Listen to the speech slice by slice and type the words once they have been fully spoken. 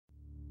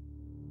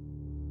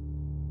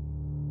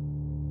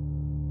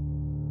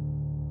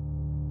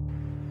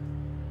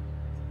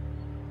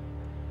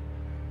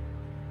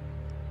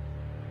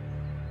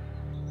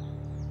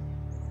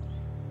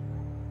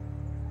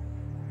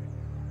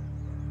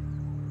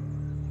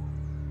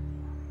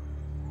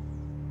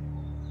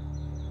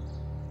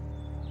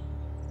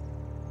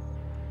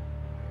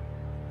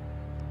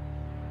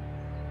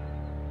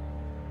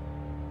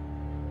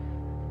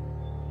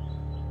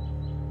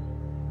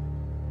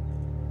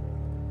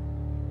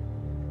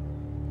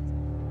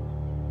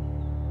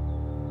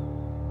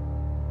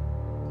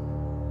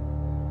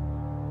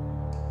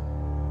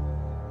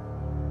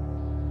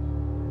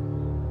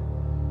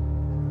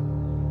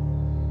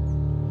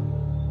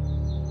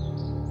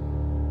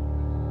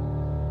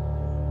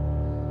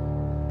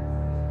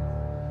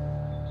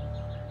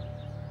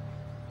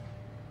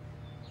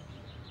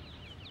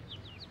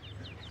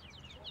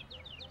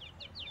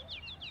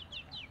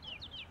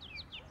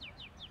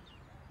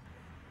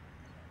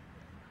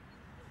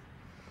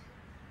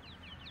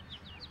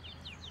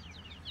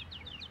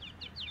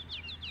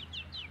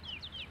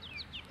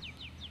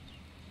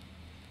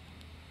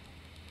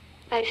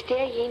Als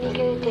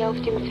derjenige, der auf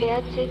dem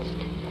Pferd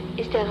sitzt,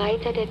 ist der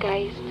Reiter der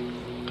Geist,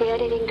 der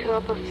den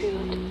Körper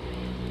führt.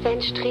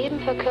 Sein Streben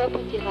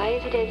verkörpert die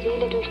Reise der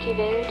Seele durch die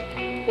Welt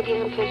mit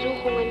ihren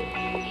Versuchungen,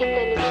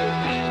 Hindernissen,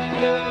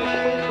 Proben,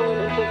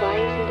 Prüfungen und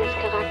Beweisen des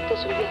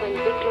Charakters und ihrer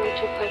Entwicklung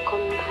zur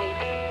Vollkommenheit.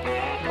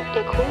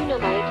 Der grüne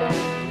Reiter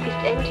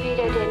ist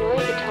entweder der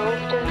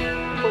Neugetaufte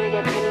oder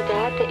der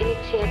Kandidat der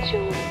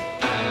Initiation.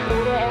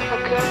 Oder er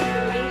verkörpert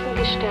in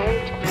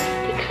Riesengestalt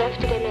die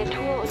Kräfte der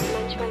Natur und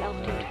manchmal auch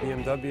den Tod.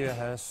 BMW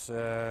has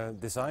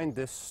designed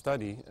this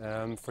study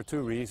for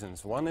two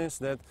reasons. One is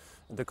that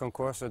the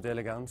Concorso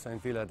d'Eleganza in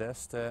Villa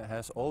d'Este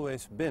has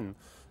always been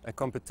a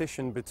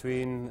competition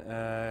between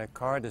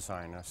car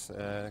designers.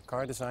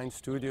 Car design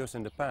studios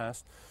in the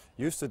past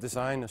used to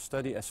design a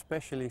study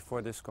especially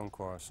for this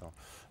Concorso,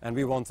 and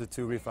we wanted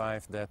to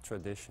revive that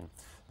tradition.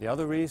 The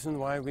other reason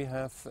why we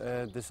have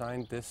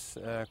designed this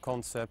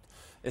concept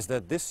is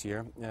that this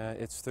year,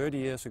 it's 30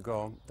 years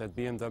ago that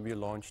BMW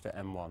launched the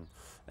M1,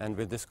 and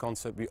with this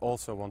concept we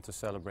also want to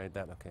celebrate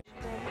that occasion.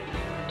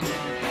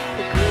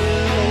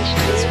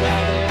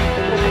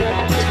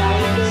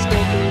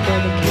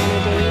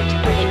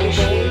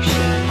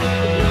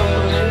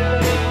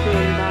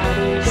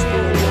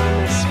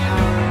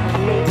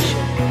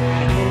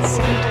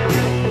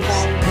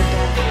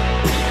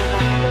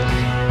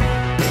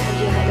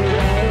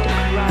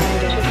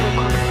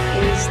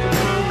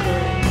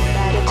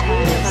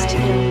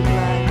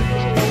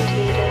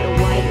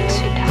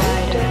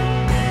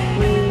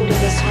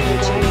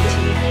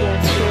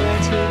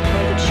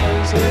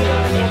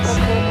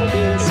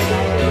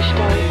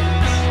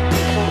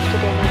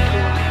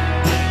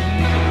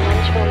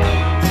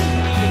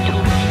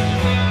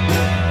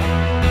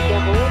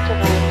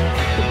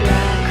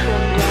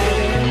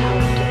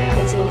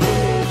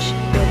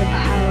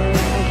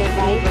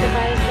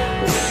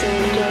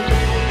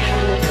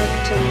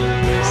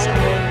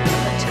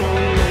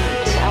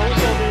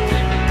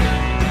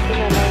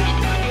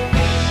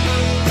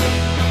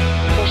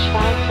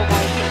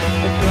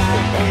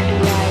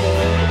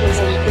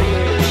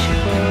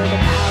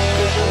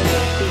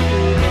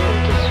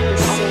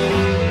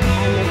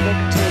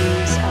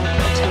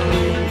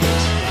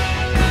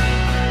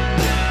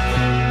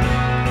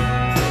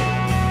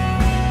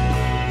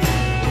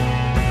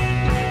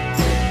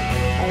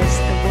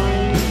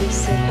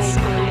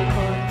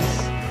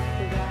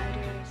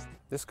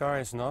 This car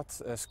is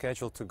not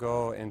scheduled to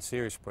go in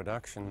series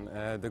production.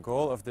 The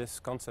goal of this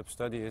concept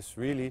study is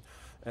really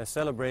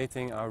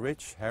celebrating our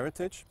rich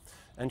heritage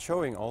and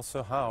showing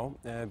also how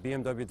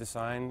BMW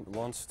Design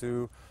wants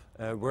to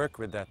work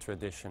with that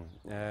tradition.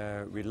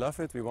 We love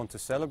it, we want to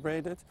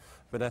celebrate it,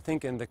 but I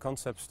think in the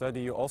concept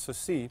study you also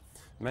see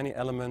many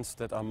elements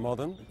that are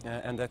modern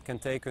and that can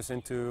take us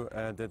into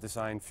the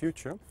design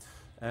future.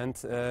 And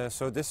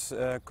so this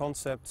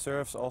concept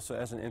serves also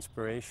as an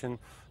inspiration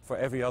for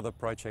every other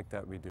project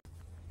that we do.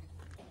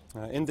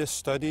 In this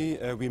study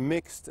we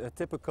mixed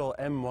typical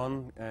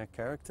M1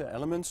 character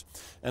elements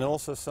and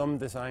also some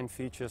design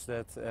features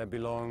that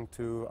belong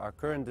to our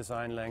current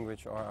design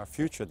language or our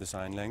future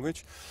design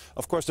language.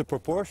 Of course the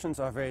proportions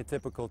are very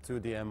typical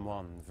to the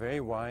M1, very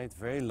wide,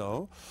 very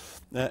low,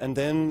 and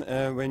then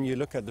when you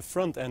look at the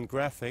front end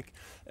graphic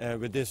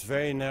with this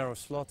very narrow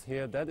slot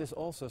here, that is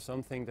also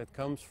something that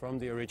comes from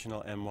the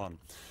original M1.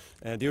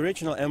 The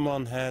original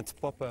M1 had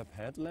pop-up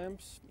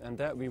headlamps, and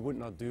that we would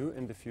not do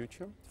in the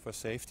future for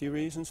safety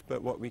reasons,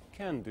 but what we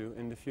can do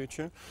in the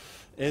future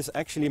is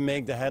actually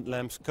make the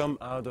headlamps come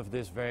out of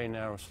this very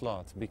narrow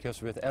slot,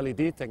 because with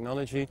LED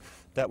technology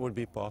that would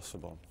be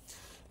possible.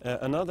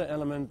 Another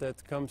element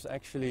that comes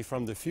actually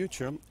from the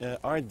future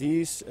are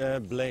these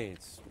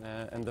blades,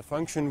 and the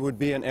function would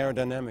be an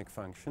aerodynamic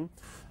function.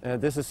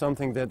 This is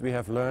something that we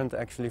have learned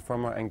actually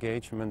from our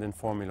engagement in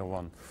Formula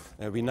One.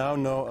 We now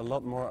know a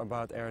lot more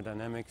about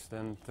aerodynamics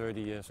than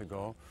 30 years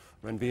ago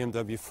when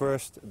BMW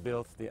first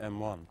built the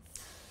M1.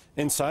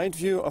 In side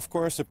view, of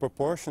course, the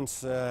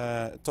proportions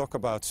talk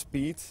about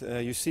speed.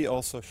 You see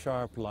also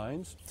sharp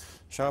lines.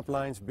 Sharp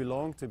lines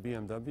belong to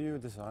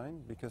BMW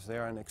design because they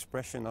are an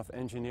expression of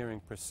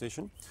engineering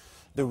precision.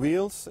 The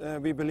wheels,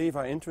 we believe,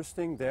 are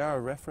interesting. They are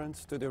a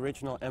reference to the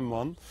original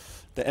M1.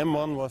 The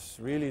M1 was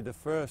really the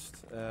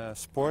first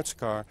sports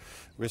car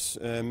with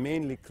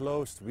mainly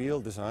closed wheel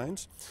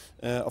designs.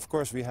 Of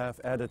course, we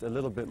have added a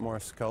little bit more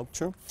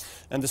sculpture.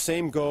 And the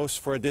same goes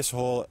for this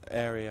whole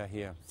area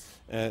here.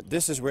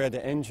 This is where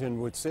the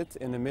engine would sit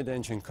in a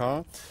mid-engine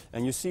car,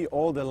 and you see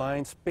all the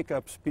lines pick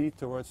up speed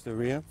towards the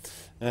rear.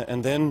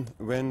 And then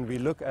when we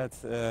look at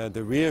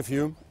the rear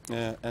view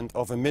and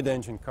of a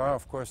mid-engine car,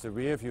 of course the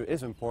rear view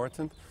is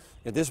important.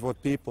 It is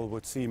what people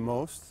would see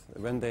most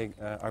when they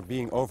are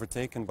being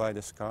overtaken by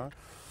this car.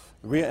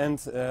 The rear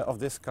end of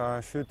this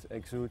car should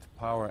exude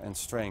power and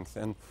strength,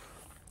 and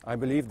I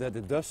believe that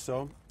it does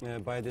so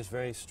by this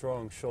very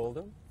strong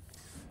shoulder.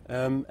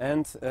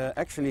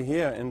 Actually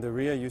here in the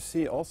rear you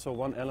see also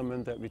one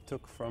element that we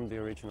took from the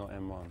original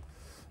M1.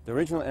 The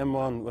original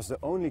M1 was the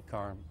only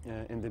car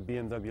in the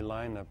BMW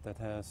lineup that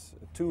has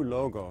two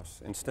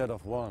logos instead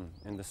of one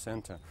in the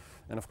center.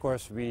 And of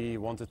course we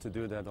wanted to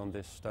do that on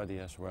this study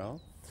as well.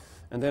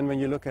 And then when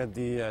you look at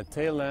the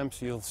tail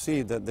lamps, you'll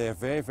see that they're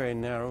very, very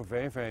narrow,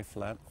 very, very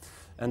flat.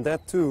 And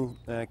that too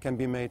can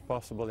be made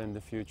possible in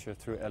the future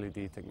through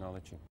LED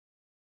technology.